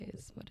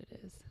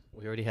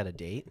We already had a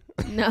date?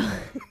 No.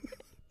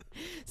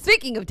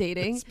 Speaking of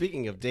dating.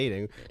 Speaking of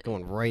dating,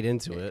 going right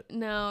into it.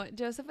 No,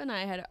 Joseph and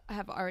I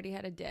have already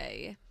had a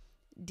day.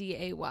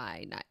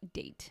 D-A-Y, not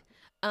date.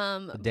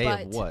 A day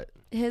of what?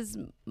 His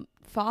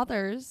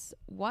father's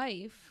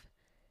wife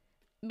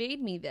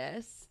made me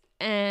this,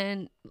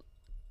 and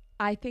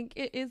I think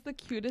it is the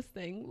cutest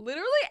thing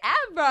literally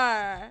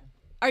ever.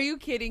 Are you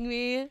kidding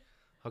me?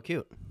 How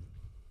cute.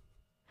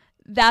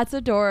 That's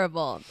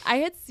adorable. I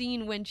had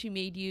seen when she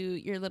made you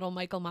your little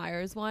Michael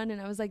Myers one,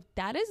 and I was like,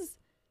 that is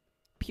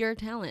pure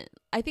talent.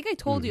 I think I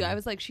told you, I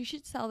was like, she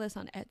should sell this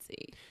on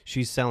Etsy.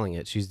 She's selling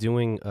it. She's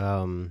doing,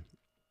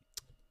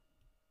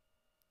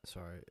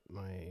 sorry,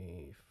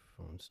 my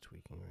phone's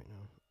tweaking right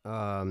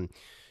now.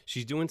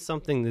 She's doing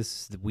something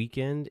this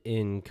weekend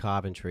in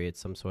Coventry. It's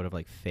some sort of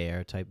like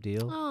fair type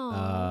deal.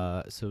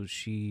 So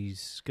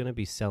she's going to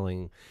be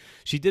selling.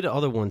 She did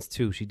other ones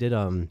too. She did,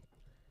 I'll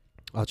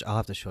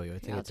have to show you. I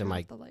think it's in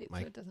my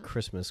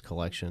Christmas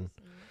collection.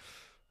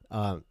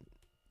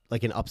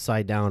 Like an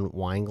upside down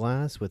wine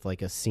glass with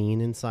like a scene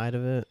inside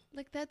of it.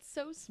 Like, that's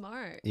so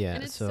smart. Yeah.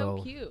 And it's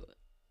so cute.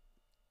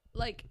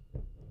 Like,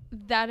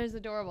 that is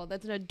adorable.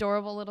 That's an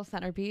adorable little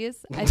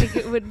centerpiece. I think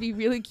it would be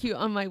really cute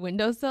on my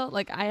windowsill.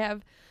 Like, I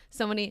have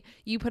so many.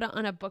 You put it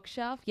on a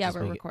bookshelf. Yeah,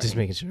 we're recording. Just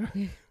making sure.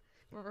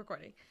 We're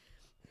recording.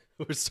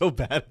 We're so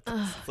bad at this.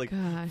 Oh, it's like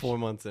gosh. 4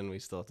 months in, we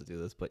still have to do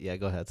this. But yeah,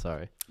 go ahead.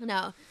 Sorry.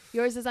 No,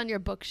 yours is on your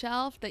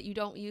bookshelf that you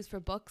don't use for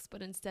books,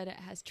 but instead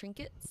it has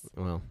trinkets.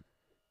 Well,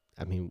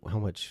 I mean, how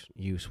much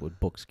use would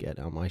books get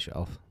on my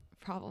shelf?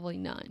 Probably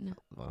none.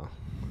 Well,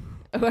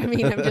 I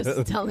mean, I'm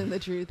just telling the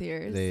truth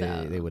here.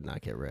 They would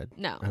not get read.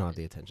 No. I don't have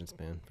the attention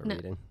span for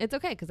reading. It's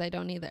okay, because I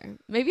don't either.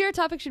 Maybe our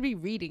topic should be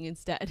reading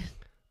instead.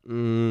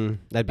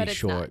 That'd be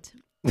short.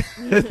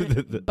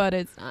 But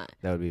it's not.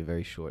 That would be a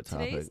very short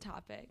topic. Today's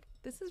topic.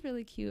 This is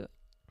really cute.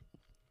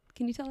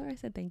 Can you tell her I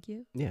said thank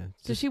you? Yeah.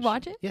 Does she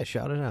watch it? Yeah,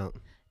 shout it out.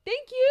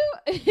 Thank you.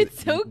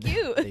 It's so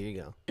cute. There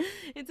you go.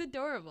 It's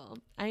adorable.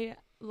 I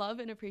love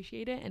and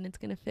appreciate it, and it's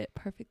going to fit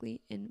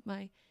perfectly in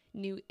my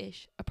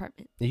new-ish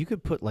apartment. You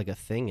could put like a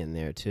thing in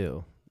there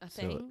too. A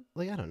thing?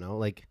 Like, I don't know,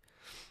 like.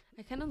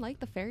 I kind of like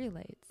the fairy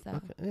lights. So.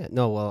 Okay. Yeah.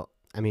 No, well,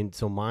 I mean,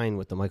 so mine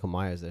with the Michael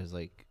Myers, there's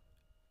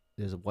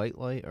a white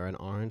light or an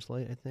orange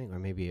light, I think, or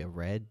maybe a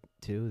red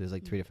too. There's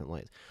like 3 different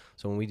lights.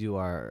 So when we do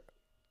our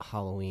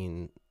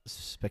Halloween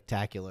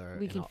spectacular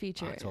in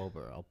feature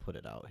October, I'll put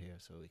it out here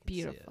so we can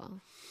see it.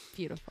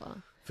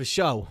 Beautiful. For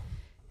show.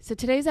 So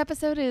today's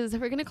episode is,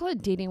 we're going to call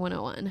it Dating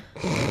 101.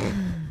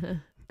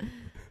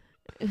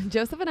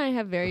 Joseph and I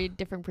have very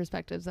different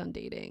perspectives on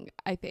dating,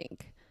 I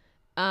think.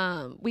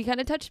 We kind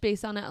of touched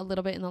base on it a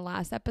little bit in the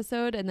last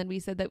episode, and then we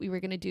said that we were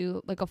going to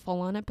do like a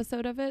full-on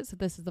episode of it. So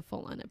this is the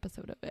full-on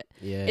episode of it.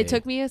 Yeah. It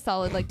took me a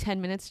solid like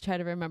 10 minutes to try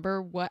to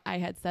remember what I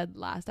had said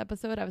last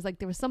episode. I was like,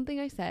 there was something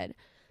I said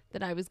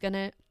that I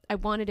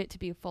wanted it to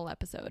be a full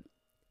episode.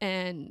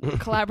 And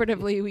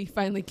collaboratively, we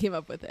finally came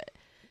up with it.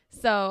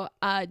 So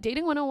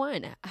Dating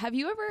 101. Have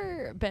you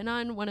ever been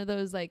on one of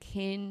those like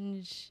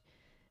Hinge,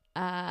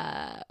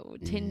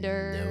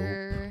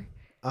 Tinder,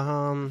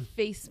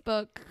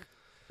 Facebook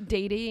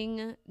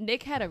dating?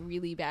 Nick had a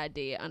really bad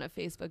date on a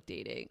Facebook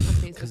dating.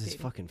 Because it's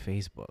fucking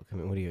Facebook. I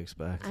mean, what do you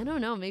expect? I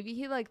don't know. Maybe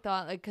he like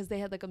thought like because they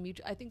had like a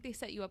mutual. I think they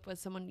set you up with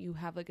someone you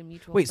have like a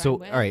mutual. Wait, friend so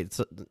with. all right.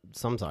 So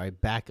I'm sorry.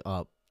 Back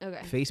up.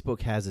 Okay.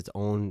 Facebook has its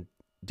own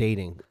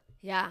dating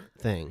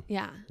thing.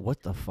 Yeah.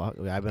 What the fuck?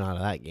 I've been out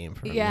of that game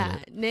for a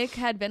minute. Nick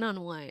had been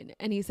on one,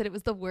 and he said it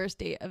was the worst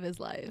date of his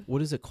life.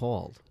 What is it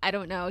called? I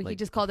don't know. He Like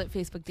just called it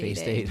Facebook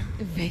dating.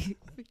 Face date.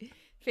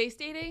 Face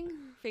dating?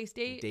 Face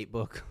date? Date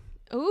book.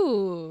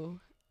 Ooh.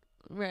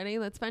 Ready?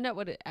 Let's find out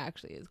what it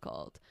actually is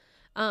called.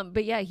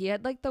 But yeah, he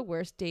had like the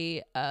worst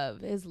date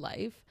of his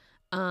life.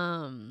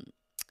 And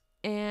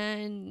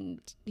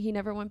he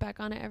never went back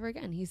on it ever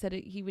again. He said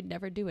he would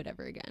never do it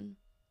ever again.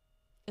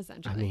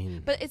 Essentially. I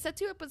mean, but it sets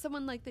you up with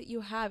someone like that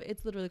you have.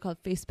 It's literally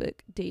called Facebook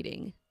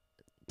dating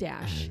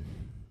dash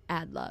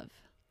add love.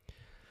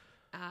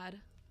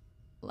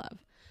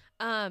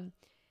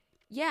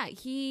 Yeah,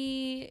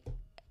 he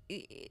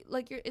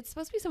like it's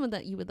supposed to be someone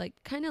that you would like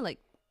kind of like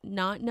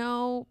not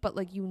know, but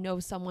like you know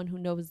someone who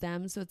knows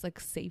them, so it's like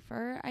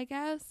safer, I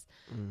guess,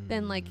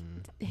 than like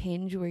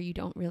Hinge where you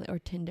don't really, or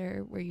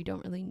Tinder where you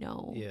don't really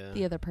know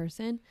the other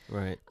person.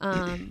 Right.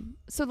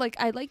 So like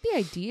I like the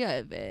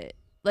idea of it.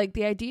 Like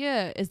the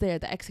idea is there,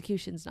 the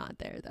execution's not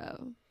there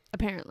though.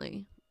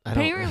 Apparently. I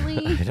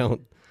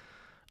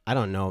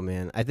don't know,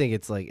 man. I think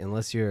it's like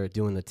unless you're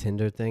doing the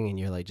Tinder thing and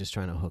you're like just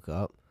trying to hook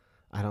up,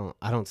 I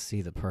don't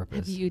see the purpose.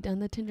 Have you done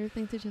the Tinder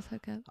thing to just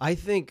hook up? I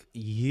think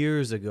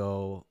years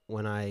ago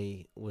when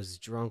I was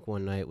drunk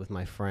one night with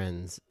my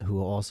friends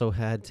who also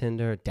had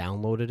Tinder,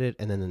 downloaded it,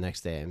 and then the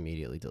next day I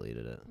immediately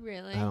deleted it.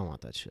 Really? I don't want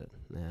that shit.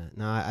 Nah.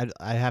 No,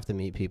 I have to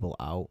meet people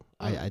out.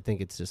 I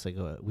think it's just like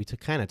we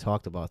kind of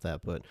talked about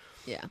that, but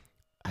yeah,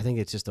 I think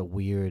it's just a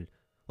weird,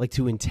 like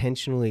to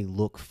intentionally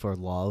look for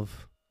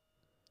love.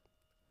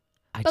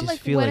 I But, just like,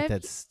 feel what like if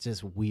that's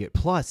just weird.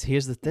 Plus,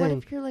 here's the What thing.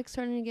 if you're like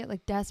starting to get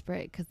like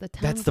desperate because the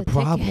time's That's the a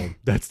ticking? problem.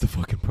 That's the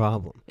fucking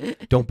problem.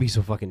 Don't be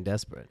so fucking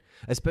desperate.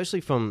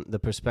 Especially from the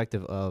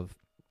perspective of,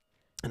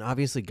 and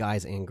obviously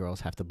guys and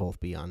girls have to both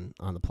be on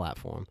the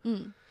platform.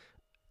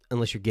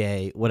 Unless you're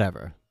gay,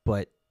 whatever.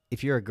 But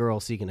if you're a girl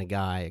seeking a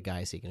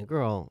guy seeking a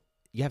girl,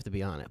 you have to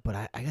be on it.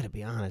 But I got to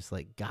be honest,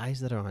 like guys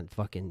that are on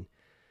fucking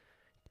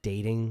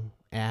dating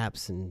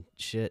apps and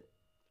shit,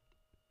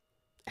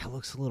 that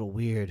looks a little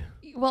weird.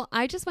 Well,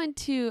 I just went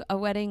to a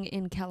wedding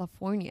in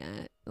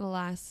California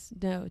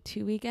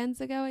 2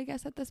 weekends ago, I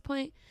guess at this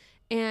point.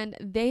 And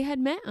they had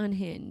met on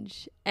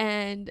Hinge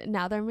and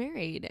now they're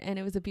married. And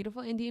it was a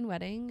beautiful Indian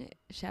wedding.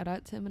 Shout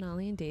out to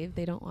Manali and Dave.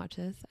 They don't watch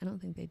this. I don't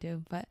think they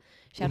do, but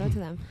shout out to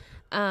them.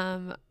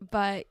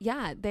 But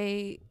yeah,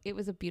 it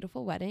was a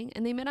beautiful wedding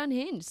and they met on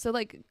Hinge. So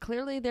like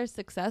clearly they're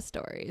success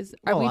stories.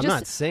 I'm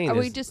not saying Are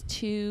we just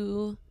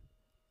too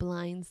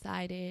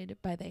blindsided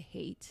by the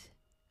hate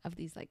of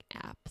these like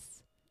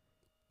apps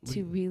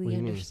to really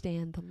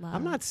understand the love?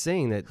 I'm not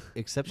saying that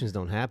exceptions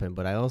don't happen,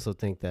 but I also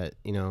think that,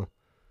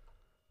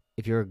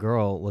 if you're a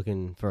girl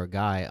looking for a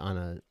guy on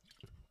a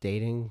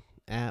dating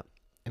app,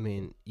 I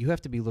mean, you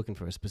have to be looking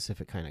for a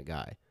specific kind of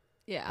guy.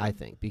 Yeah. I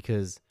think,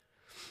 because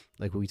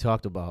like what we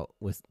talked about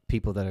with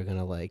people that are going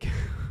to like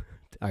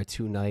are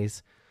too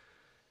nice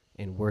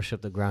and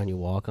worship the ground you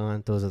walk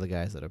on, those are the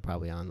guys that are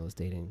probably on those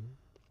dating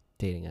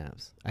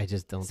apps. I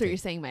just don't So you're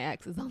saying my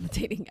ex is on the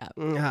dating app?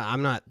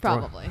 I'm not.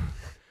 Probably.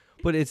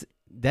 But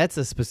that's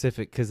a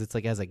specific, because it's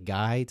like as a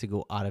guy to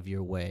go out of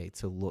your way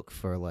to look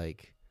for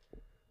like,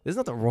 there's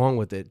nothing wrong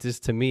with it.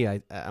 Just to me,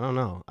 I don't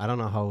know. I don't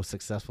know how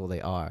successful they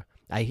are.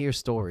 I hear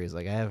stories.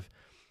 Like I have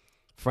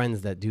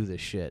friends that do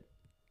this shit,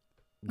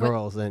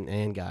 girls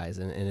and guys.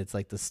 And it's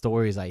like the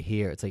stories I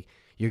hear. It's like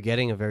you're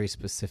getting a very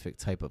specific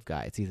type of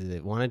guy. It's either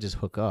they want to just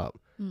hook up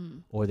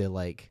or they're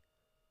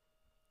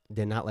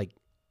not like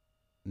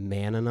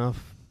man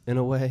enough in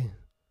a way.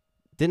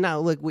 They're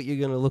not like what you're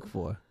going to look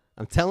for.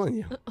 I'm telling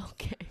you.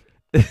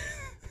 Okay.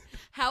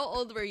 How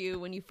old were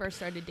you when you first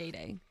started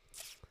dating?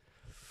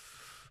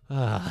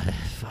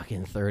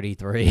 Fucking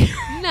 33.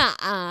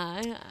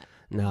 Nah.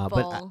 No,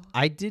 but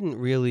I didn't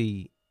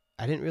really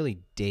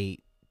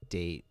date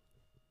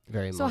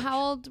very much. So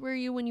how old were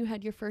you when you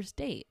had your first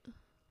date?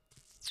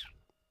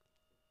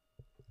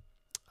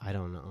 I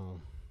don't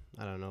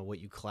know what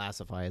you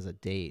classify as a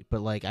date,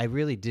 but like I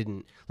really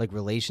didn't, like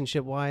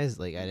relationship wise,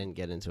 like I didn't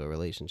get into a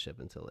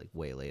relationship until like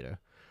way later,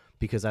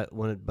 because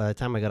by the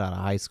time I got out of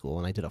high school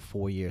and I did a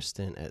 4-year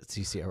stint at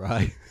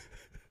CCRI,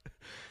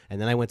 and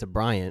then I went to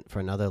Bryant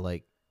for another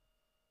like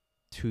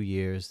 2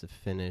 years to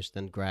finish,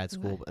 then grad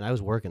school, and I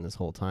was working this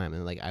whole time,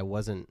 and like I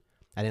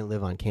didn't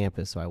live on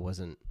campus, so I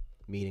wasn't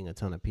meeting a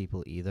ton of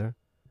people either,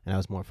 and I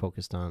was more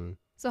focused on.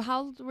 So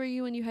how old were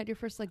you when you had your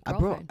first like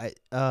girlfriend?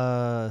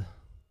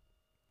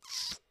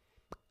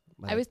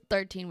 I was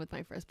 13 with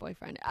my first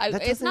boyfriend.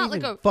 It's not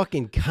like a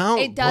fucking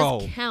count. It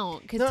does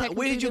count.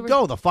 Where did you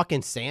go? The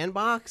fucking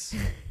sandbox?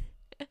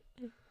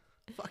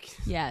 Fuck.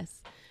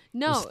 Yes.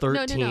 No. I was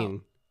 13.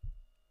 No.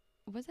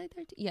 Was I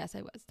 13? Yes,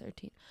 I was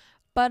 13.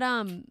 But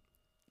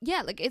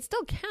yeah, like it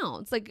still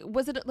counts. Like,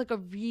 was it like a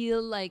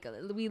real like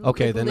we?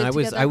 Okay, like, then I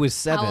was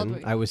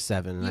 7. I was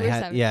 7. You I were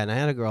had 7. and I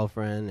had a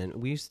girlfriend, and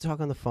we used to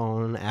talk on the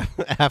phone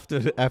after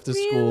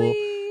really? school.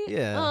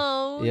 Yeah.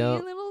 Oh, yep.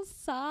 you little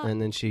soft.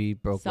 And then she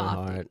broke my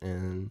Softy. heart,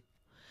 and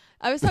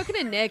I was talking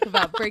to Nick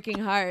about breaking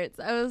hearts.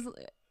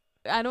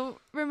 I don't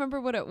remember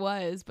what it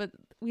was, but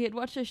we had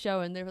watched a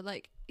show and they were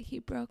like, he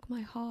broke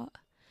my heart.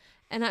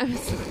 And I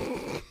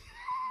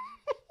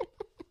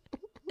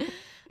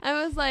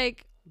was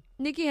like,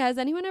 Nikki, has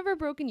anyone ever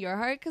broken your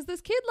heart? Because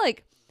this kid,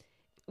 like,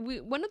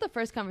 one of the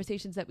first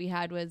conversations that we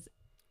had was,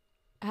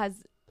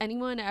 has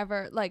anyone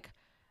ever, like,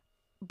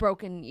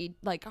 broken,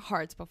 like,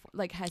 hearts before?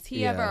 Like, has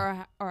he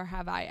ever or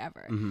have I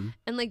ever? Mm-hmm.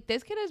 And, like,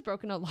 this kid has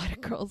broken a lot of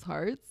girls'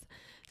 hearts.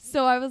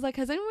 So I was like,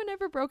 has anyone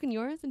ever broken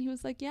yours? And he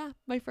was like, yeah,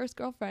 my first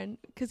girlfriend.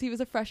 Because he was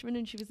a freshman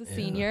and she was a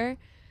senior.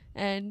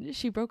 And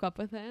she broke up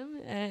with him.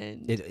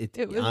 And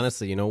it was,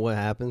 honestly, you know what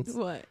happens?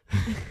 What?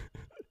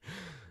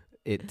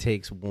 It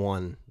takes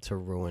one to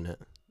ruin it.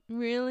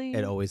 Really?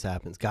 It always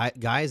happens.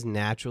 Guys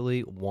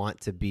naturally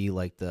want to be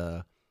like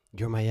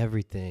you're my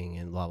everything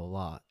and blah, blah,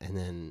 blah. And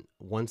then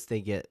once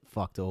they get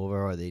fucked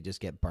over or they just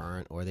get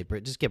burnt or they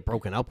just get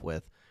broken up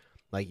with,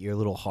 like your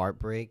little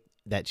heartbreak,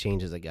 that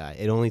changes a guy.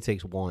 It only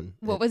takes one.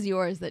 What was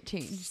yours that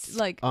changed?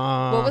 Like,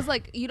 what was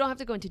like, you don't have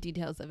to go into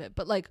details of it,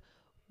 but like,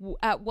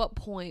 at what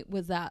point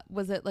was that?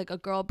 Was it like a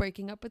girl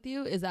breaking up with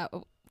you? Is that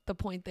the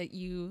point that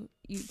you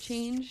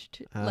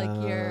changed?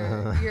 Like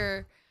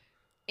your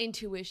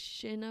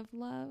intuition of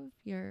love,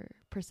 your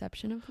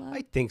perception of love?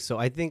 I think so.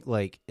 I think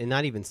like, and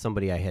not even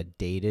somebody I had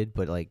dated,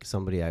 but like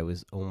somebody I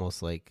was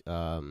almost like,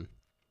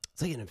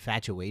 it's like an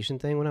infatuation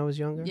thing when I was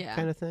younger,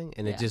 kind of thing.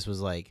 And it just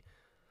was like,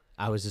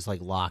 I was just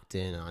like locked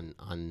in on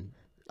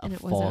and it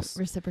false, wasn't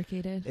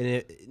reciprocated. and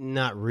it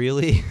not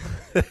really.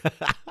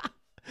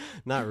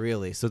 Not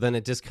really. So then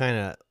it just kind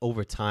of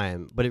over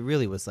time, but it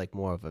really was like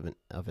more of an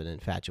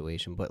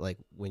infatuation. But like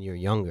when you're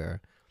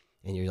younger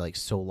and you're like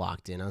so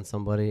locked in on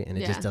somebody and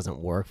it just doesn't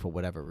work for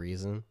whatever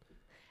reason.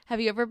 Have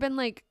you ever been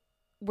like,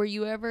 were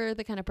you ever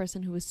the kind of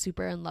person who was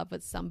super in love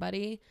with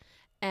somebody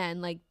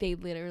and like they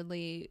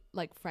literally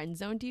like friend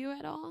zoned you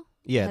at all?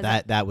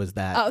 Yeah, that was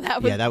that. Oh,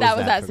 that was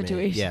that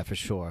situation. Yeah, for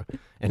sure.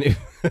 And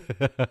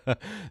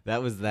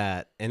that was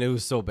that. And it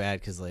was so bad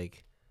because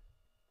like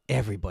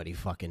everybody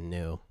fucking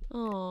knew.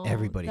 Oh,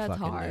 everybody that's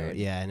fucking hard.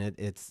 knew. Yeah, and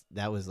it's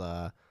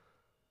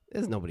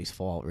nobody's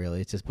fault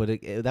really. It's just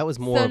that was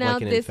more of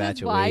like an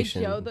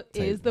infatuation. So now this is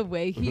why Joe is the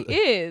way he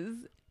is.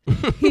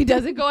 He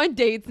doesn't go on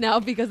dates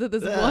now because of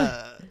this one.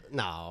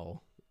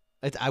 No.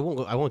 I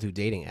won't do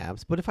dating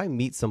apps, but if I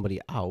meet somebody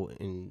out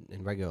in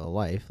regular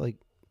life, like,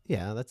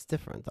 yeah, that's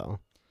different though.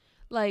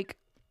 Like,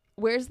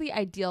 where's the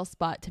ideal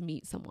spot to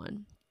meet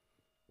someone?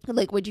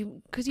 Like, would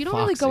you? Because you don't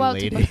Foxy really go out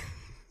lady. to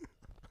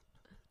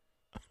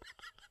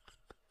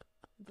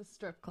the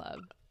strip club.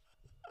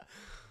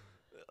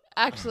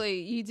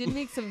 Actually, you did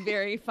make some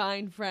very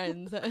fine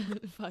friends.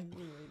 Fucking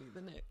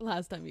lady, the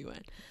last time you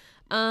went.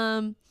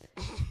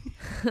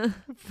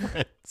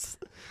 Friends.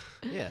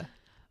 Yeah.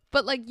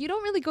 But like, you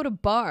don't really go to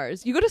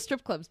bars. You go to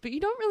strip clubs, but you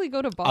don't really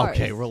go to bars.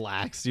 Okay,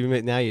 relax.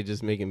 Now you're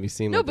just making me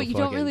seem like but a you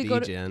fucking don't really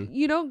degen.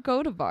 you don't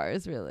go to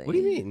bars really. What do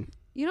you mean?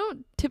 You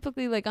don't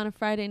typically like on a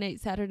Friday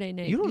night, Saturday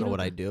night. You don't know what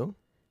I do.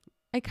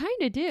 I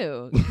kind of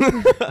do.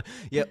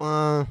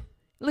 Yeah.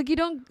 Like you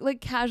don't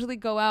like casually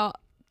go out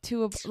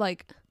to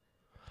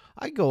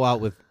I go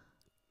out with.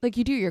 Like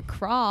you do your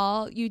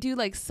crawl. You do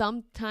like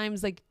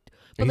sometimes like.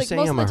 Are you like,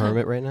 saying I'm a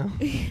hermit right now?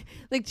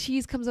 Like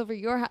cheese comes over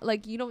your house.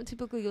 Like you don't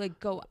typically like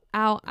go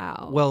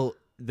out. Well,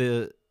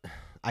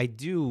 I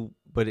do,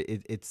 but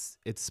it's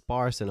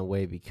sparse in a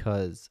way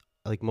because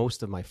like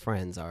most of my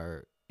friends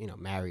are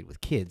married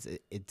with kids.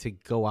 To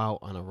go out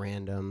on a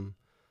random.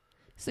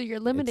 So you're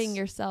limiting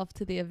yourself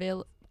to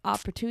the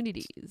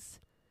opportunities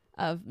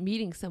of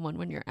meeting someone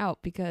when you're out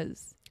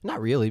because.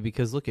 Not really,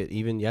 because look at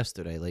even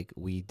yesterday, like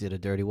we did a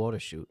dirty water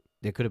shoot.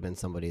 There could have been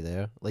somebody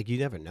there. Like you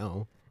never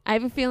know. I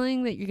have a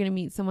feeling that you're going to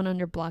meet someone on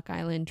your Block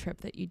Island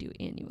trip that you do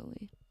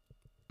annually.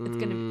 It's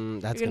gonna.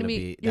 That's gonna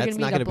be. That's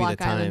not gonna be the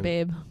time, Island,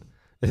 babe.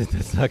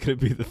 That's not gonna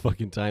be the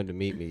fucking time to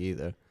meet me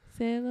either.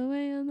 Sail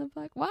away on the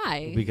Block.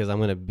 Why? Because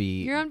I'm gonna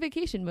be. You're on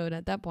vacation mode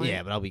at that point.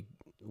 Yeah, but I'll be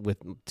with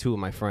two of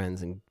my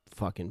friends and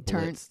fucking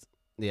blitzed.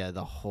 Yeah,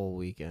 the whole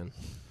weekend.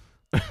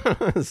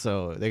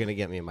 So they're gonna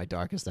get me in my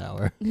darkest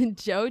hour.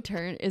 Joe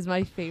Turn is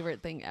my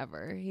favorite thing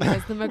ever. He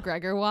does the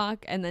McGregor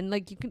walk, and then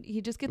like he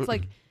just gets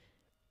like.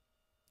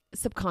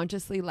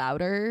 Subconsciously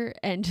louder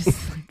and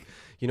just like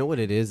you know what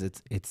it is?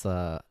 It's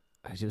I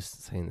was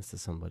just saying this to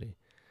somebody.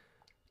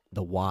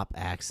 The WAP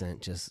accent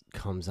just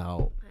comes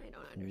out I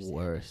don't understand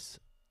worse.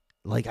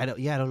 Like I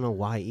don't know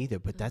why either,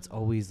 but that's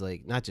always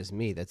like not just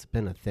me, that's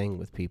been a thing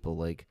with people.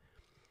 Like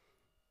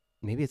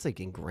maybe it's like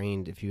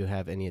ingrained if you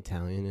have any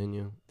Italian in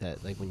you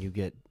that like when you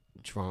get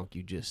drunk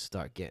you just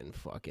start getting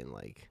fucking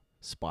like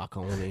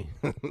Spock-only.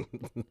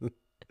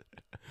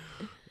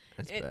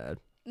 That's bad.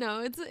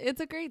 No,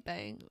 it's a great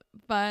thing,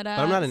 but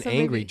I'm not an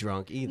angry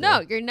drunk either.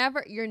 No, you're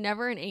never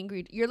an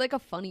angry. You're like a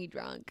funny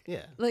drunk.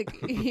 Yeah, like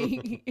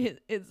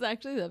it's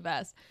actually the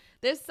best.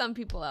 There's some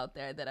people out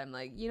there that I'm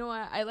like, you know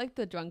what? I like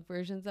the drunk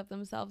versions of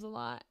themselves a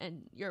lot,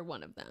 and you're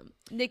one of them.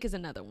 Nick is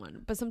another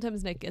one, but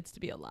sometimes Nick gets to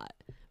be a lot.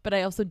 But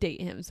I also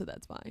date him, so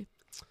that's why.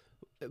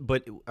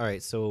 But all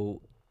right,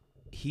 so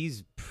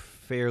he's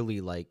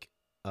fairly like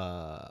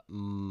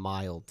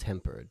mild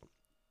tempered.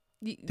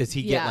 Does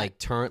he get like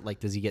turned? Like,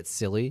 does he get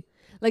silly?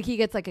 Like he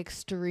gets like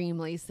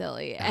extremely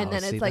silly, and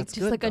then it's like just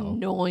good, like though.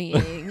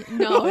 Annoying.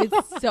 No,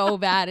 it's so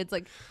bad. It's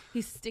like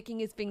he's sticking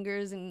his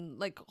fingers in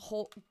like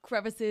whole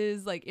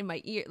crevices, like in my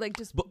ear, like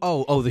just. But,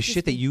 the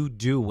shit that you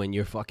do when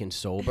you're fucking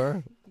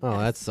sober. Oh,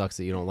 that sucks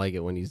that you don't like it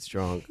when he's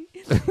drunk.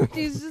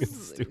 He's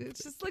just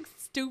it's just like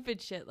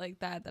stupid shit like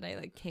that I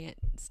like can't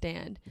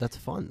stand. That's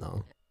fun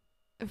though.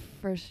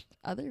 For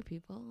other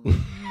people,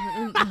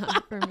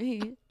 not for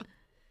me.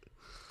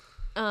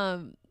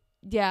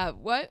 Yeah,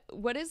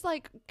 what is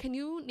like, can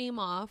you name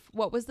off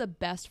what was the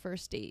best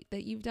first date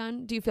that you've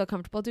done? Do you feel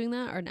comfortable doing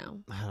that or no?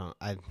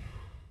 I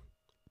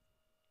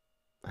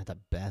had the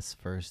best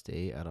first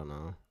date. I don't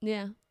know.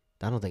 Yeah.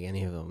 I don't think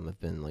any of them have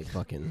been like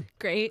fucking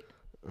great.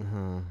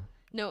 Uh-huh.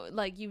 No,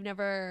 like you've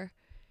never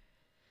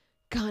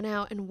gone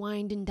out and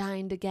wined and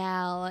dined a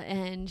gal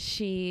and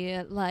she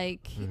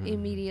like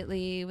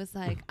immediately was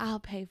like, I'll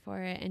pay for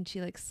it, and she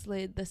like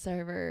slid the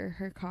server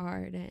her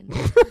card and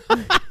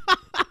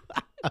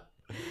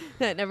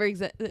that never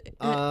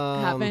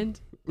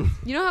happened.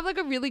 You don't have like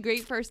a really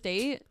great first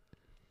date?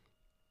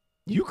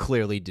 You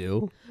clearly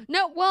do.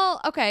 No,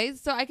 well, okay,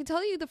 so I can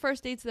tell you the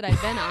first dates that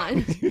I've been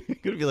on. You're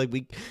gonna be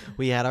like,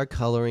 we had our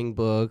coloring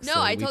books. No,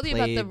 I told you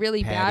about the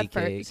really bad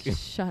first.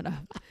 Shut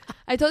up.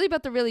 I told you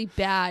about the really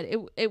bad.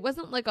 It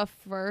wasn't like a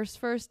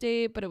first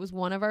date, but it was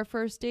one of our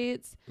first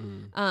dates.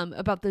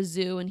 About the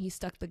zoo, and he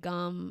stuck the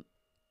gum.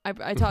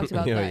 I talked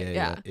about that.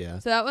 Yeah. Yeah.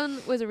 So that one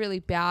was a really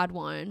bad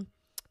one.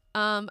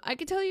 I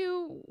could tell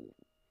you.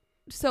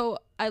 So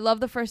I love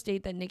the first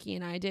date that Nikki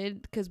and I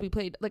did because we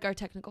played like our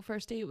technical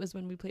first date was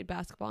when we played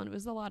basketball and it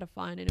was a lot of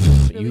fun and it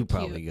was really You cute.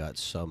 probably got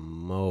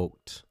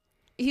smoked.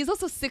 He's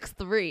also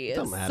 6'3",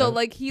 Don't matter. so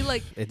like he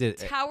like It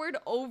towered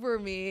over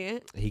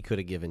me. He could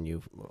have given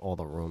you all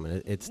the room,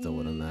 and it still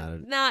would have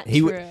mattered. Not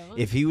He true.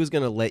 If he was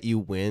gonna let you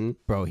win,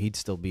 bro, he'd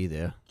still be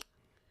there.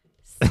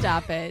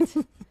 Stop it.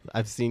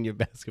 I've seen your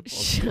basketball.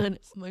 Shut up.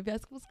 My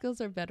basketball skills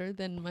are better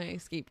than my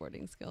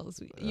skateboarding skills.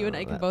 You and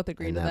I can both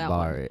agree and to that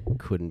bar, one. it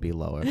couldn't be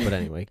lower. But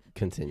anyway,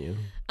 continue.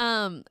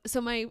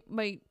 So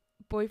my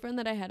boyfriend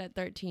that I had at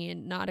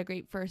 13, not a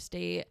great first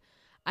date.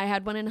 I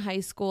had one in high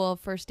school.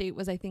 First date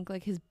was, I think,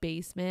 like his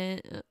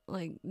basement.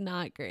 Like,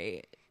 not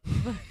great.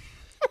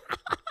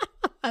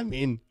 I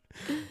mean,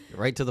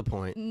 right to the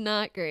point.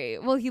 Not great.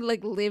 Well, he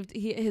like lived,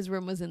 his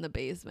room was in the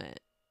basement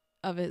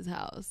of his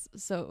house.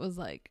 So it was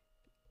like,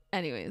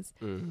 anyways.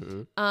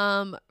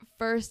 Mm-hmm.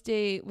 First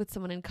date with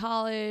someone in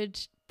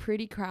college,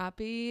 pretty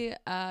crappy.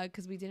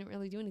 Because we didn't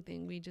really do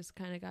anything. We just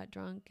kind of got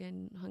drunk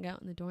and hung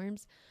out in the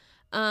dorms.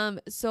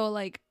 So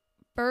like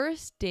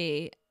first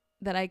date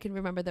that I can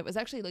remember that was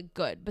actually like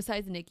good,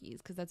 besides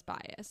Nikki's, because that's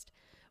biased,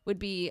 would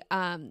be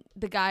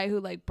the guy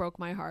who like broke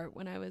my heart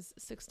when I was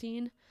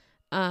 16.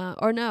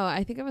 Or no,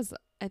 I think I was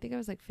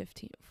like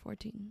 15 or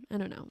 14. I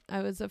don't know.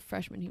 I was a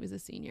freshman. He was a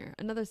senior.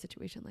 Another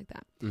situation like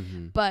that.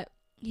 Mm-hmm. But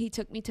he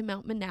took me to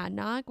Mount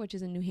Monadnock, which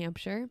is in New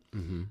Hampshire.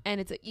 Mm-hmm. And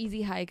it's an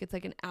easy hike. It's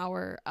like an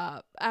hour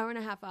up, hour and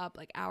a half up,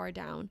 like hour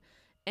down.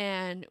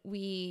 And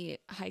we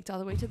hiked all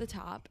the way to the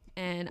top.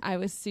 And I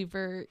was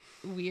super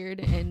weird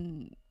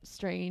and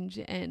strange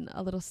and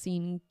a little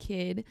scene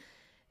kid.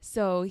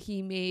 So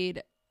he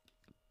made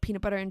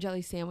peanut butter and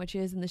jelly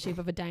sandwiches in the shape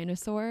of a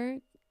dinosaur,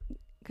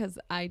 because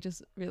I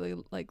just really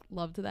like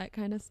loved that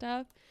kind of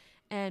stuff.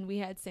 And we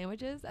had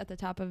sandwiches at the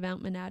top of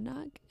Mount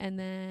Monadnock, and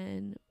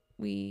then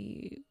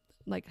we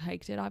like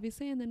hiked it,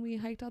 obviously, and then we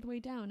hiked all the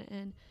way down,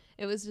 and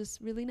it was just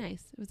really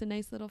nice. It was a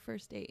nice little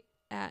first date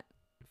at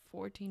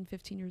 14,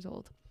 15 years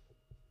old.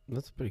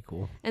 That's pretty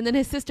cool. And then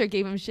his sister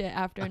gave him shit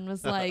after and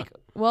was like,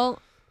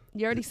 well,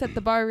 you already set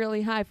the bar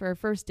really high for a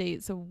first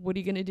date, so what are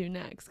you going to do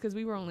next? Because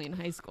we were only in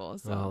high school.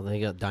 So. Well,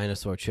 they got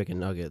dinosaur chicken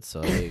nuggets,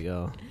 so there you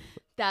go.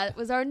 That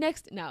was our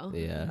next. No.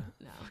 Yeah.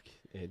 No.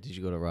 Yeah, did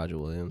you go to Roger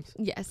Williams?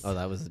 Yes. Oh,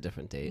 that was a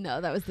different date. No,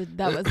 that was the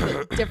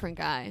different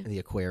guy. The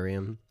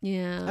aquarium.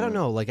 Yeah. I don't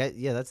know. Like,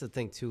 that's the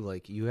thing too.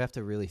 Like, you have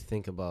to really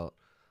think about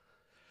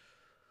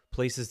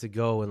places to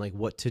go and like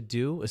what to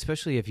do,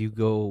 especially if you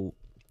go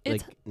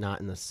like not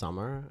in the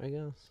summer, I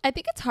guess. I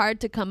think it's hard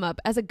to come up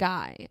as a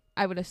guy,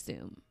 I would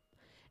assume.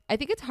 I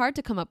think it's hard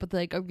to come up with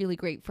like a really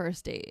great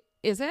first date.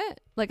 Is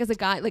it? Like as a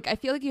guy, like I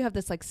feel like you have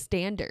this like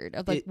standard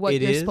of like what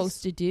you're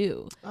supposed to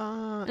do.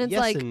 And it's yes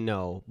like, and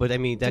no, but I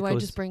mean that do goes. I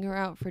just bring her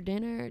out for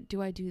dinner?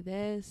 Do I do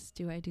this?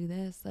 Do I do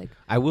this? Like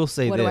I will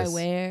say what this. do I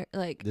wear?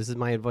 Like this is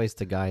my advice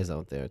to guys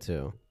out there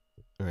too.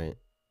 All right,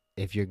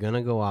 if you're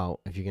gonna go out,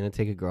 if you're gonna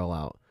take a girl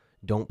out,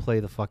 don't play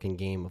the fucking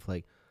game of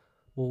like,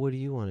 well, what do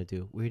you want to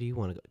do? Where do you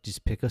want to go?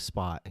 Just pick a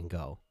spot and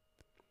go.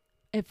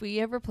 If we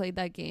ever played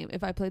that game,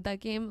 if I played that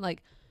game,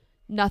 like.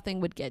 Nothing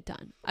would get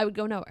done. I would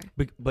go nowhere.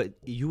 But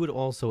you would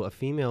also, a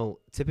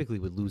female typically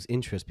would lose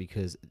interest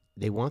because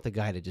they want the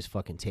guy to just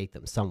fucking take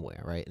them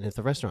somewhere, right? And if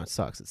the restaurant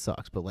sucks, it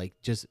sucks. But like,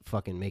 just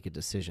fucking make a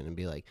decision and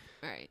be like,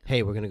 all right,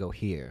 hey, we're going to go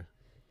here.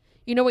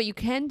 You know what you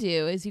can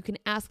do is you can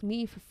ask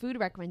me for food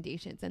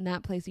recommendations, and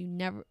that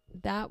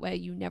way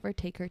you never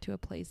take her to a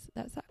place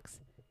that sucks.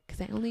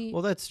 Because I only.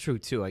 Well, that's true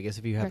too. I guess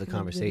if you have the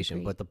conversation,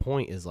 really but the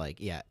point is like,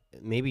 yeah,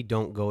 maybe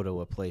don't go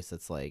to a place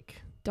that's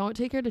like. Don't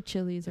take her to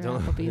Chili's or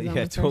Applebee's on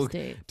the first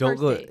date. Don't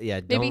first go. Date. Yeah,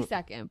 maybe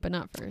second, but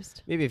not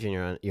first. Maybe if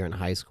you're in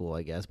high school,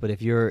 I guess. But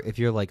if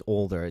you're like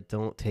older,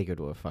 don't take her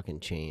to a fucking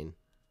chain,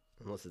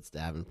 unless it's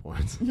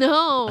Davenport's.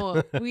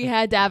 No, we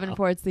had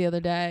Davenport's the other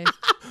day.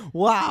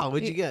 Wow,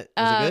 what'd you get?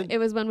 Was it good? It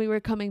was when we were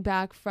coming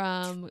back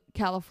from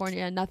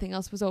California and nothing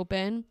else was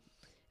open.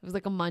 It was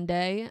like a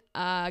Monday.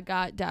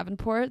 Got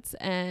Davenport's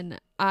and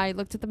I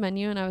looked at the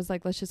menu and I was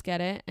like, let's just get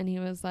it. And he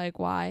was like,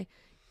 why?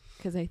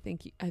 Because I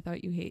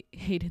thought you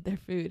hated their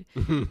food.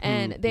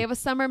 And they have a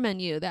summer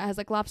menu that has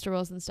like lobster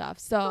rolls and stuff.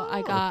 So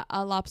I got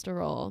a lobster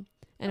roll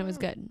and it was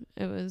good.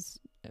 It was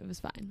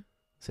fine.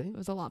 See? It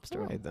was a lobster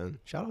roll. Right then.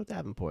 Shout out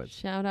Davenport.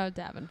 Shout out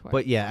Davenport.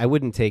 But yeah, I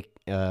wouldn't take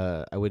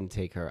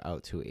her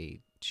out to a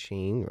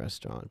chain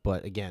restaurant.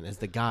 But again, as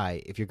the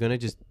guy, if you're gonna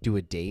just do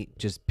a date,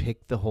 just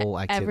pick the whole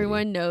activity.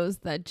 Everyone knows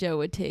that Joe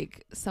would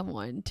take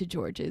someone to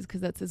George's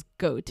because that's his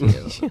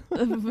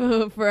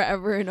go-to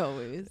forever and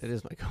always. It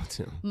is my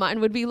go-to.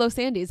 Mine would be Los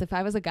Andes. If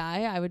I was a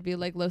guy, I would be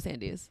like Los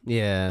Andes.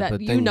 Yeah,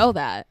 but you know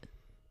that.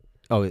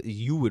 Oh,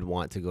 you would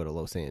want to go to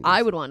Los Andes.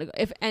 I would want to go.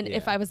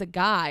 If I was a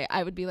guy,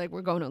 I would be like,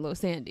 we're going to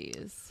Los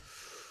Andes.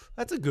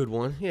 That's a good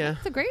one. Yeah.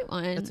 It's a great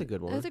one. That's a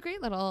good one. It's a great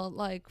little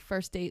like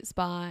first date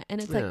spot and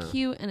it's like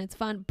cute and it's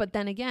fun. But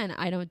then again,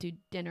 I don't do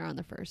dinner on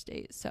the first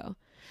date. So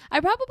I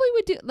probably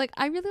would do like,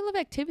 I really love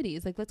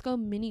activities. Like let's go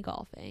mini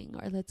golfing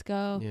or let's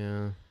go.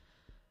 Yeah.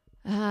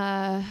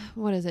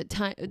 what is it?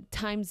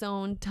 Time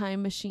zone,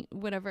 time machine,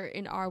 whatever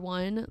in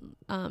R1.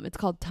 It's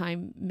called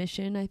Time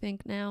Mission, I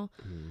think now.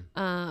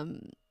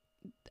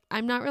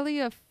 I'm not really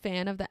a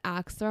fan of the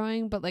axe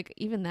throwing, but like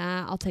even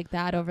that, I'll take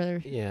that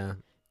over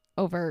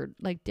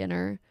like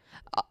dinner.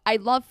 I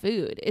love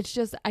food. It's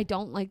just I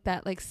don't like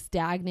that like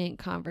stagnant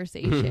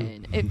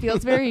conversation. It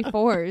feels very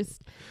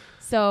forced.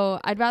 So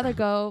I'd rather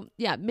go.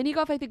 Yeah, mini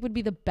golf I think would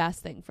be the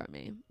best thing for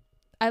me.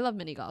 I love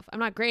mini golf. I'm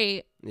not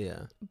great.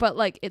 Yeah. But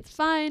like it's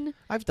fun.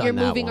 I've done You're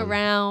that moving one.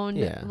 Around.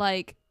 Yeah.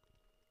 Like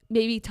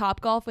maybe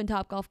Top Golf when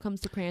Top Golf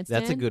comes to Cranston.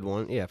 That's a good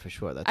one. Yeah, for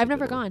sure. I've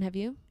never gone. Have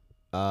you?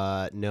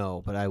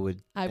 No, but I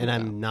would and go.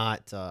 I'm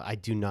not. I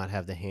do not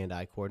have the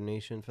hand-eye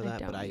coordination for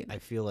that. But I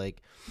feel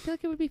like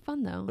it would be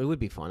fun though. It would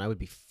be fun. I would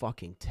be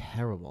fucking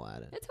terrible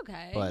at it. It's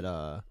okay.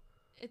 But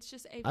it's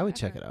just I would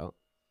check it out.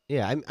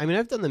 Yeah, I mean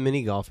I've done the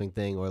mini golfing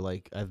thing, or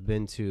like I've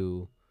been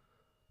to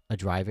a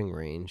driving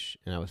range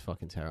and I was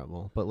fucking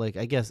terrible. But like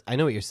I guess I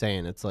know what you're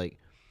saying. It's like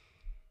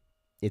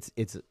it's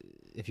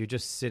if you're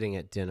just sitting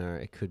at dinner,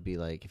 it could be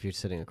like if you're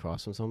sitting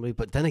across from somebody.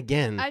 But then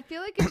again, I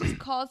feel like it just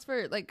calls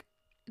for like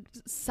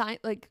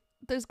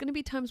there's gonna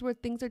be times where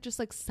things are just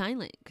like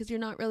silent because you're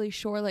not really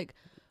sure like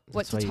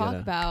what to talk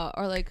about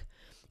or like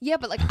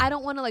but like I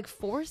don't want to like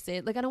force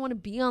it. Like I don't want to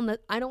be on the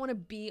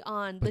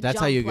but that's jump,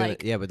 how you're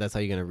like, gonna but that's how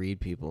you're gonna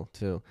read people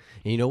too.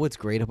 And you know what's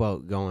great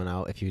about going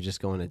out if you're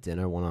just going to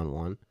dinner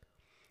one-on-one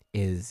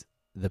is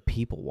the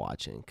people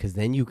watching, because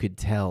then you could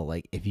tell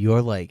like if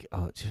you're like,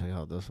 oh check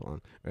out this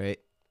one, right?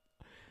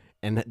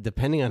 And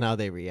depending on how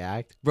they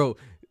react, bro,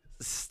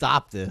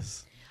 stop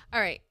this. All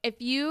right, if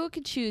you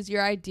could choose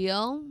your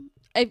ideal,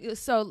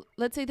 so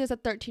let's say there's a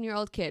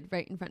 13-year-old kid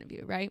right in front of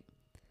you, right?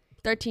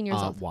 13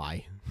 years old.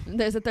 Why?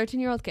 There's a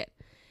 13-year-old kid.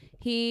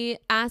 He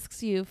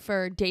asks you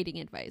for dating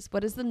advice.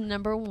 What is the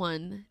number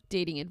one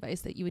dating advice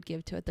that you would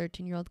give to a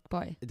 13-year-old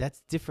boy?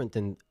 That's different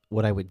than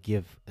what I would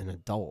give an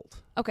adult.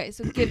 Okay,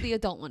 so give the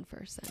adult one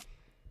first then.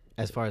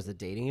 As far as the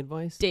dating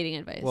advice? Dating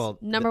advice. Well,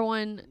 number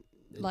one,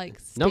 like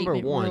number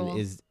one rule.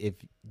 is if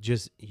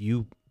just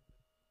you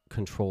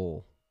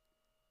control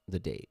the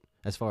date.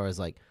 As far as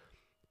like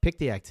pick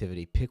the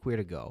activity, pick where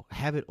to go,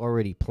 have it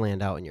already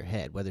planned out in your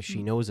head, whether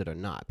she knows it or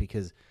not.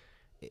 Because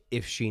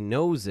if she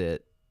knows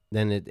it,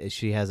 then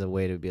she has a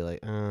way to be like,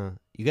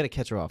 you got to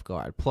catch her off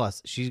guard.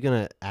 Plus, she's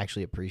going to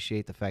actually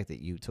appreciate the fact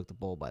that you took the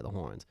bull by the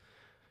horns.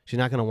 She's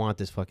not going to want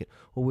this fucking,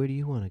 well, where do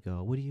you want to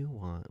go? What do you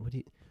want?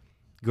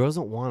 Girls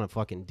don't want to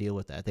fucking deal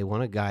with that. They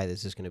want a guy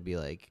that's just going to be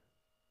like,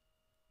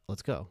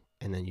 let's go.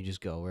 And then you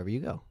just go wherever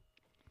you go.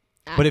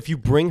 But if you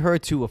bring her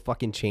to a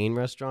fucking chain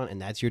restaurant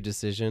and that's your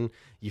decision,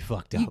 you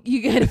fucked up.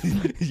 You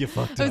gotta. You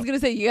fucked up. I was gonna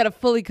say you gotta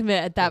fully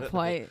commit at that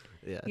point.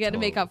 Yeah, you gotta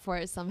make up for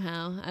it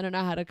somehow. I don't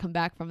know how to come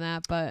back from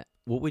that, but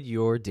what would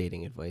your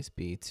dating advice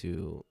be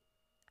to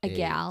a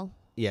gal?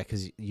 Yeah,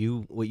 because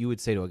what you would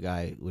say to a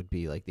guy would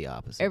be like the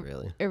opposite,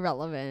 really.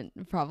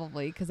 Irrelevant,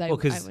 probably, because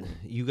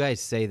you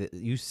guys say that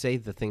you say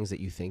the things that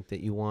you think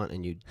that you want,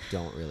 and you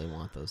don't really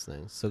want those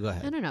things. So go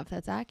ahead. I don't know if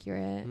that's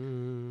accurate.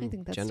 I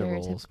think that's gender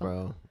stereotypical. roles,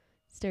 bro.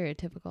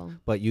 Stereotypical.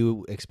 But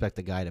you expect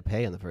the guy to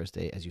pay on the first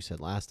date, as you said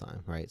last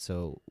time, right?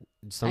 So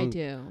I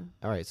do.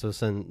 All right. So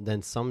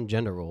then some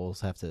gender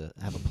roles have to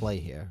have a play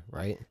here,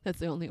 right? That's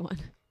the only one.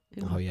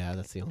 Oh yeah,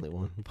 that's the only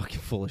one. I'm fucking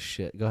full of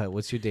shit. Go ahead.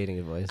 What's your dating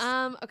advice?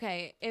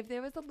 Okay. If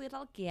there was a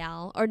little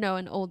gal, or no,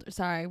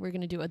 we're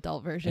gonna do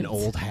adult version. An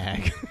old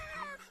hag.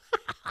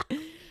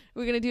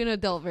 We're gonna do an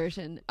adult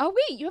version. Oh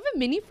wait, you have a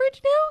mini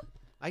fridge now?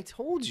 I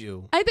told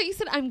you. I thought you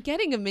said I'm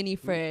getting a mini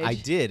fridge. I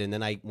did, and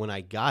then when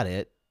I got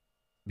it,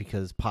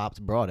 because Pops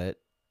brought it.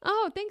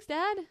 Oh, thanks,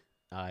 Dad.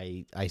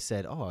 I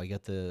said, I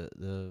got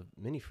the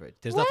mini fridge.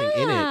 There's nothing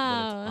in it,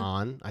 but it's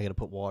on. I got to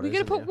put waters. We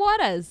got to put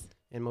waters.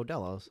 And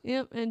Modelo's.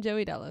 Yep, and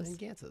Joey Delos. And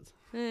Gans's.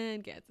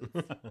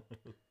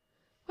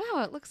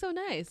 Wow, it looks so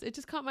nice. It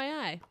just caught my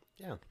eye.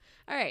 Yeah.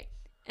 All right.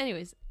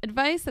 Anyways,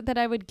 advice that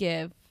I would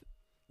give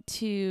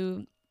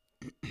to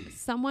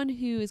someone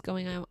who is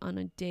going out on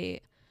a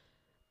date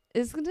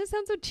is going to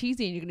sound so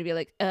cheesy, and you're going to be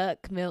like,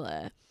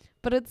 Camilla.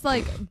 But it's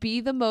like, be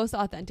the most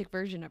authentic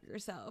version of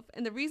yourself.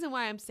 And the reason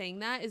why I'm saying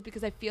that is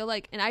because I feel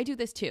like, and I do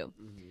this too.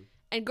 Mm-hmm.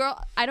 And girl,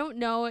 I don't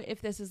know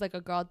if this is like a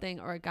girl thing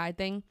or a guy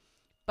thing,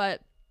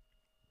 but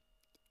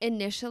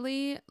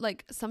initially,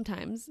 like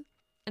sometimes,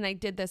 and I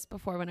did this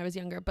before when I was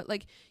younger, but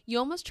like you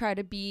almost try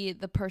to be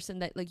the person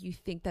that like you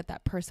think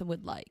that person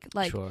would like.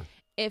 Like sure.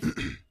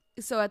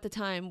 So at the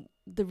time,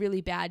 the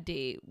really bad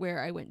date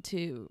where I went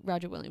to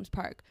Roger Williams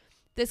Park,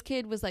 this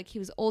kid was like, he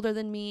was older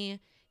than me.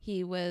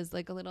 He was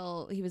like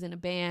he was in a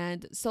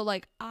band. So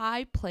like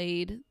I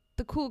played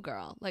the cool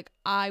girl. Like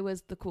I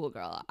was the cool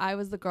girl. I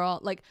was the girl,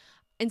 like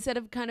instead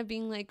of kind of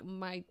being like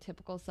my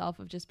typical self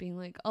of just being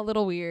like a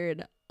little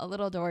weird, a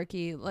little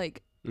dorky,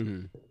 like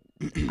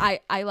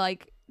I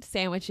like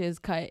sandwiches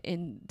cut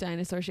in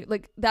dinosaur shape.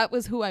 Like that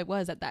was who I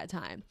was at that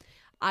time.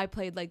 I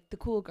played like the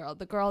cool girl,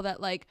 the girl that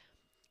like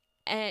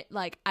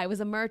I was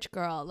a merch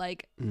girl.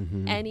 Like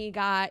any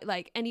guy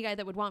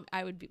that would want,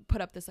 I would put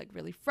up this like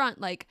really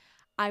front, like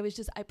I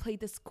played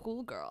this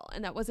cool girl,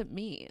 and that wasn't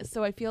me.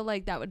 So I feel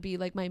like that would be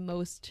like my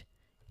most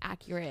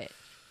accurate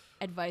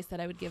advice that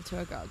I would give to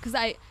a girl, because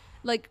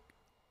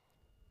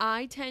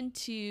I tend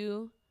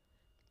to,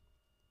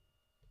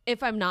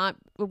 if I'm not,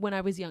 when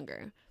I was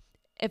younger,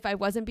 if I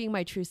wasn't being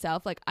my true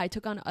self, like I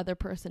took on other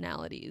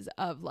personalities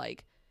of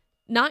like,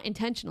 not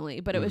intentionally,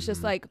 but it was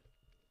just like,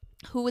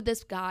 who would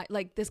this guy,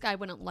 like this guy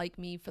wouldn't like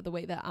me for the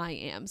way that I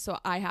am. So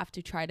I have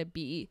to try to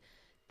be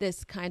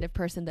this kind of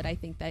person that I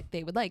think that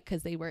they would like,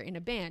 because they were in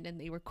a band and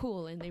they were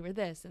cool and they were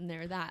this and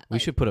they're that. We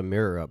should put a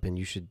mirror up, and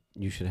you should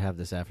have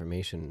this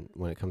affirmation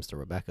when it comes to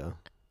Rebecca.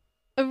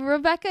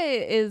 Rebecca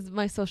is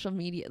my social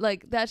media.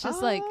 Like that's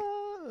just like.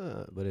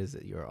 But is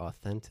it your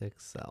authentic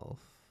self?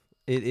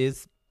 It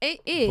is. It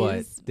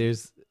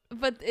is.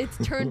 But it's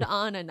turned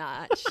on a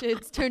notch.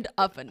 It's turned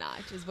up a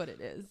notch is what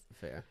it is.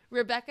 Fair.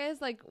 Rebecca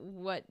is like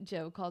what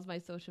Joe calls my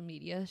social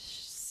media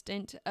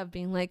stint of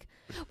being like,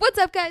 what's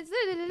up, guys?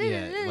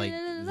 Yeah, like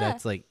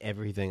that's like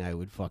everything I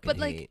would fucking hate. But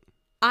like,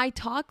 I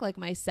talk like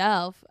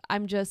myself.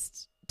 I'm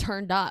just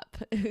turned up.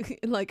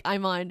 Like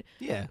I'm on.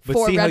 Yeah, but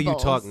see how you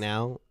talk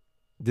now.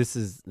 This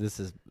is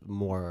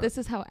more. This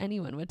is how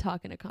anyone would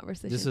talk in a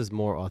conversation. This is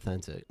more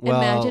authentic.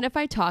 Imagine if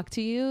I talk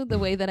to you the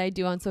way that I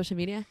do on social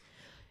media.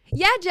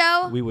 Yeah,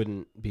 Joe. We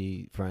wouldn't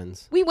be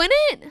friends. We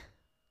wouldn't?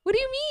 What do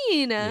you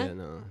mean? Yeah,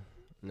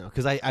 no,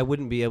 because I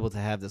wouldn't be able to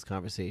have this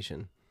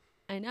conversation.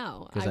 I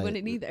know. I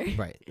wouldn't either.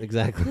 Right,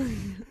 exactly.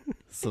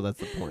 So that's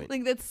the point.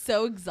 Like that's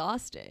so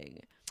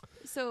exhausting.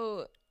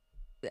 So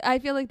I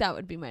feel like that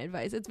would be my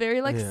advice. It's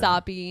very like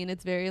soppy, and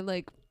it's very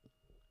like,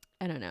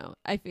 I don't know.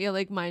 I feel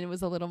like mine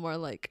was a little more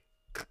like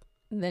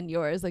than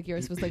yours. Like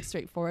yours was like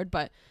straightforward,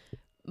 but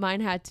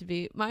mine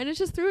is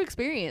just through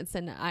experience,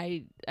 and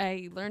I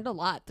learned a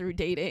lot through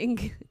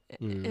dating,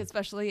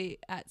 especially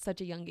at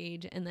such a young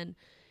age, and then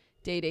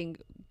dating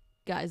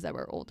guys that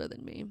were older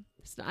than me.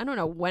 So I don't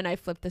know when I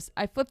flipped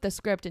the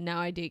script, and now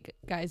I date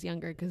guys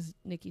younger because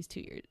Nikki's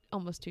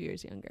almost 2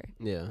 years younger.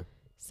 Yeah.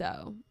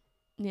 So,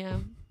 yeah.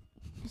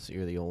 So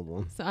you're the old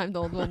one. So I'm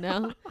the old one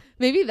now.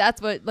 Maybe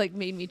that's what like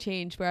made me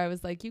change, where I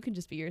was like, you can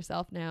just be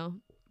yourself now.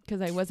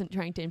 Because I wasn't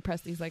trying to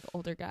impress these like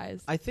older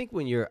guys. I think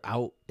when you're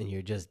out and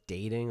you're just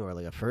dating, or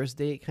like a first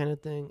date kind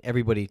of thing,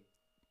 everybody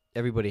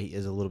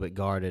is a little bit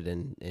guarded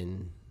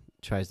and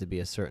tries to be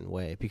a certain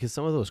way, because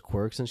some of those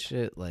quirks and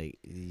shit, like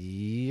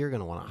you're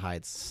gonna want to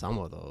hide some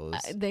of those.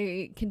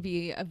 They can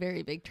be a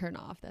very big turn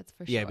off. That's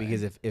for sure. Yeah,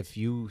 because if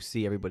you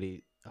see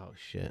everybody, oh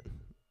shit.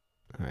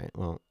 All right,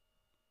 well,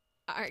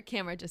 our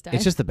camera just died.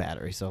 It's just the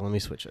battery, so let me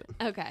switch it.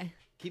 Okay.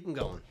 Keep them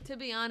going. To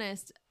be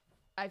honest,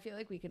 I feel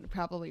like we could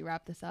probably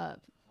wrap this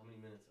up. How many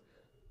minutes are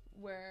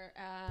we? We're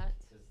at.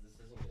 This isn't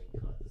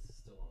getting cut. This is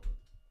still on.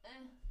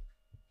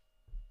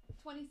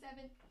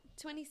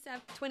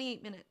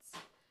 28 minutes.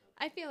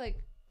 I feel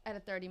like at a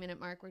 30-minute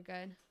mark, we're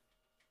good.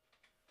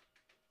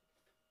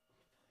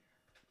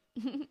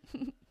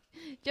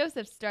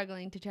 Joseph's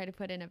struggling to try to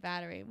put in a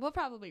battery. We'll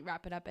probably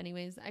wrap it up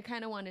anyways. I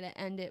kind of wanted to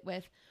end it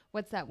with,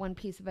 what's that one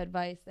piece of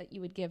advice that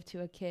you would give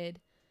to a kid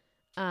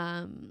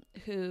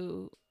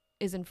who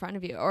is in front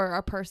of you, or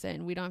a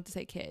person? We don't have to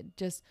say kid,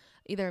 just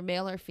either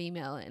male or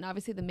female. And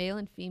obviously the male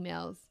and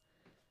females,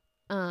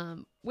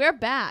 we're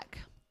back.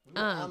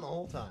 We're on the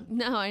whole time.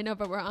 No, I know,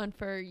 but we're on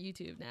for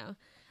YouTube now.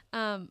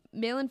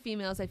 Male and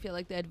females, I feel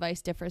like the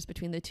advice differs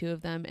between the two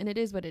of them, and it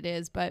is what it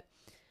is. But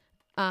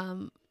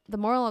the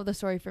moral of the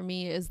story for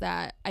me is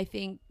that I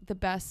think the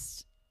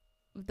best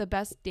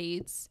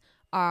dates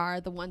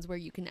are the ones where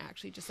you can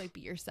actually just like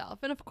be yourself.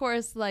 And of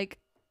course, like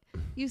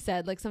you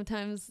said, like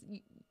sometimes,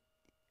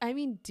 I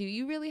mean, do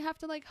you really have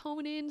to like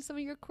hone in some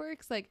of your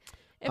quirks? Like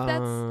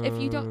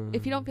if you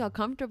don't feel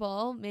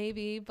comfortable,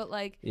 maybe, but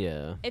like,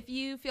 yeah, if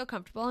you feel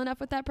comfortable enough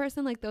with that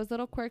person, like those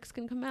little quirks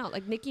can come out.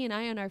 Like Nikki and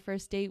I on our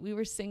first date, we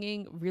were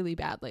singing really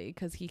badly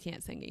because he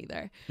can't sing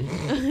either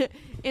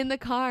in the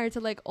car to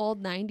like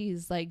old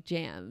 90s like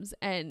jams,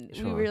 and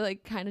we were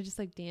like kind of just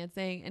like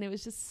dancing, and it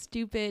was just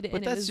stupid. But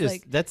and that's it was just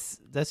like,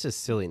 that's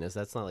just silliness.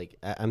 That's not like,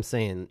 I'm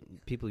saying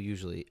people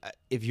usually,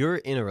 if you're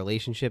in a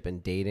relationship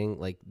and dating,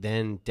 like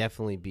then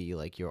definitely be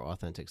like your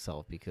authentic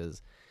self,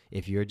 because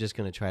if you're just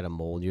going to try to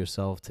mold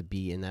yourself to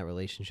be in that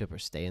relationship or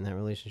stay in that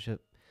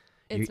relationship,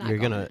 you're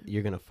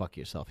gonna fuck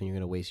yourself, and you're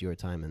gonna waste your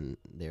time and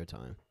their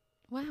time.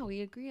 Wow,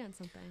 we agree on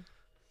something.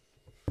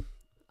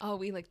 Oh,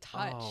 we like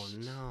touched. Oh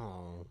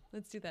no.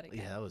 Let's do that again.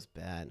 Yeah, that was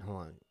bad. Hold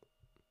on.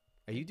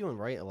 Are you doing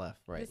right or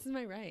left? Right. This is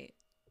my right.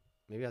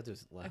 Maybe I'll do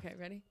left. Okay,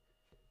 ready?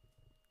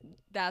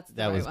 That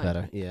was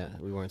better. Yeah,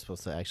 we weren't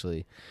supposed to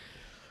actually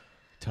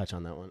touch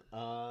on that one.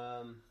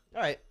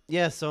 All right.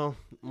 Yeah, so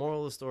moral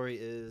of the story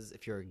is,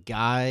 if you're a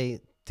guy,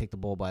 take the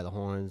bull by the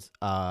horns.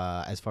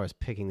 As far as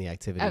picking the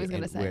activity. I was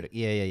going to say.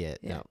 Yeah.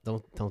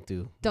 No,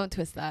 don't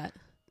twist that.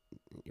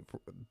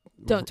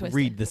 Don't twist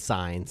read it. The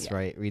signs,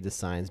 right? Read the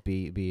signs.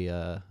 Don't be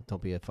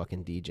a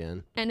fucking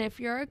degen. And if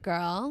you're a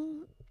girl,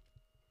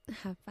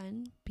 have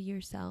fun, be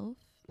yourself.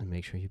 And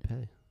make sure you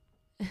pay.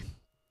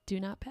 Do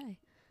not pay.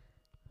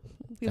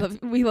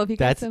 We love you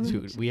guys That's so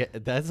much.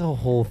 dude. That's a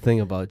whole thing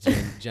about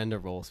gender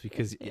roles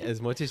because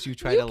as much as you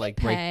try to like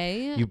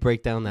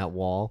break down that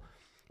wall,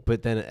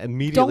 but then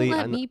immediately don't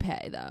let me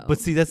pay though. But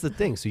see, that's the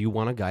thing. So you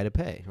want a guy to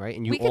pay, right?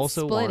 And you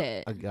also want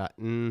a guy.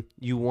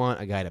 You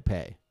want a guy to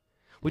pay,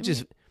 which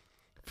is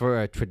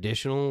for a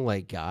traditional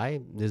like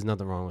guy. There's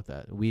nothing wrong with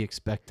that. We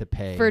expect to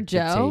pay for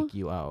Joe to take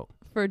you out.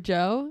 For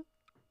Joe,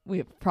 we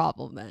have a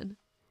problem. Then,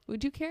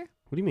 would you care?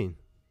 What do you mean?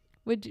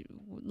 Would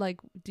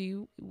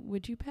you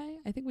would you pay?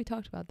 I think we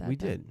talked about that. We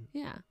did.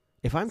 Yeah.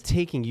 If I'm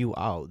taking you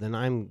out, then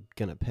I'm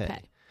gonna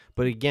pay.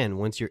 But again,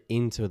 once you're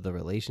into the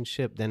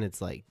relationship, then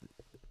it's like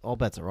all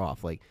bets are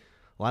off. Like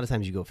a lot of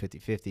times you go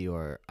 50-50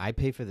 or I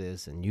pay for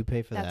this and you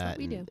pay for that. That's what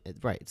we do.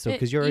 Right. So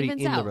because you're already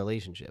in the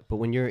relationship. But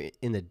when you're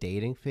in the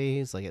dating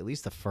phase, like at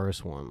least the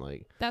first one,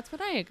 like. That's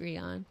what I agree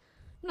on.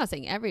 I'm not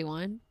saying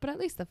everyone, but at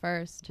least the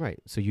first. Right.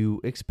 So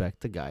you expect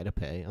the guy to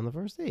pay on the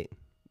first date.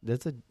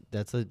 That's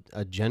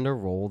a gender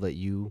role that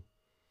you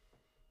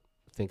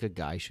think a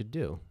guy should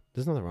do.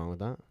 There's nothing wrong with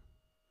that.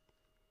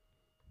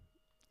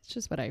 It's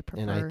just what I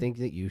prefer. And I think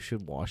that you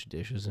should wash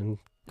dishes and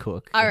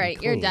cook. All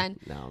right, you're done.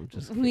 No, I'm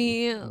just kidding.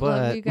 We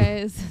love you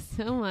guys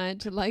so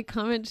much. Like,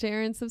 comment,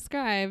 share, and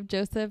subscribe.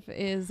 Joseph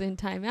is in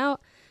timeout,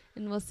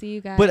 and we'll see you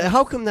guys. But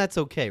how come that's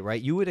okay,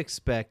 right? You would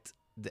expect,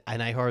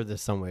 and I heard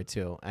this somewhere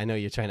too. I know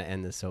you're trying to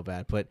end this so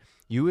bad, but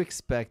you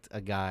expect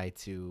a guy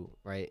to,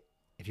 right?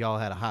 If y'all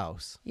had a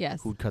house,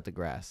 yes, who'd cut the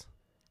grass?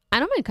 I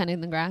don't mind cutting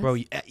the grass. Bro,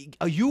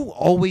 you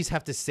always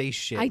have to say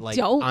shit. I like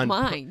don't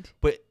mind.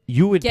 But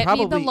you would get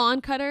probably me the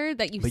lawn cutter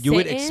that you. But you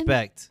would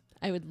expect.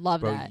 I would love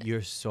that.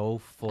 You're so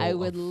full. I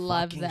would of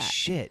love fucking that.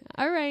 Shit.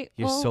 All right.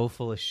 You're so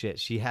full of shit.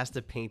 She has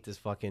to paint this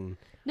fucking.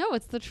 No,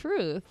 it's the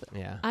truth.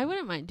 Yeah. I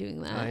wouldn't mind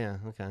doing that. Oh yeah.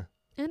 Okay.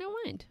 I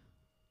don't mind.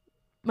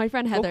 My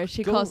friend Heather,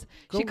 she calls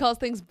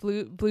things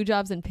blue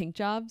jobs and pink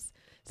jobs.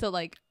 So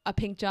like a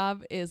pink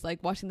job is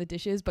like washing the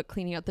dishes but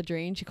cleaning out the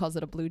drain. She calls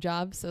it a blue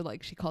job. So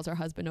like she calls her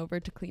husband over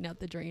to clean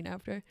out the drain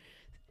after.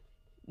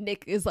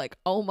 Nick is like,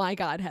 "Oh my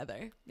God,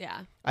 Heather."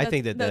 Yeah. I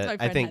think that's my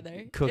friend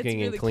Heather. Cooking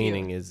really and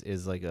cleaning cute.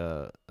 is like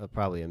a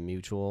probably a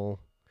mutual.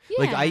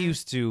 Yeah. Like I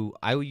used to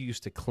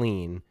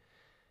clean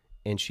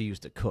and she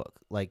used to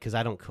cook. Like cuz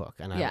I don't cook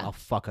and I'll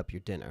fuck up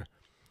your dinner.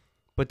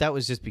 But that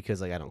was just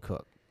because like I don't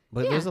cook.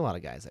 But there's a lot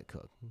of guys that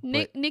cook.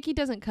 Nicky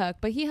doesn't cook,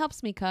 but he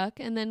helps me cook,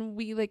 and then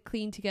we like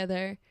clean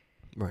together,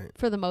 right?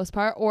 For the most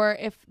part. Or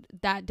if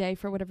that day,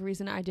 for whatever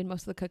reason, I did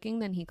most of the cooking,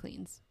 then he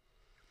cleans.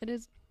 It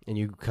is. And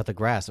you cut the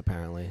grass,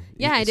 apparently.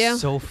 Yeah, I do.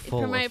 So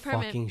full of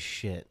apartment. Fucking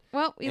shit.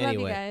 Well, we love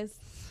you guys.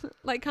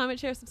 Like, comment,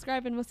 share,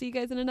 subscribe, and we'll see you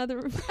guys in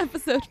another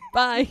episode.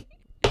 Bye.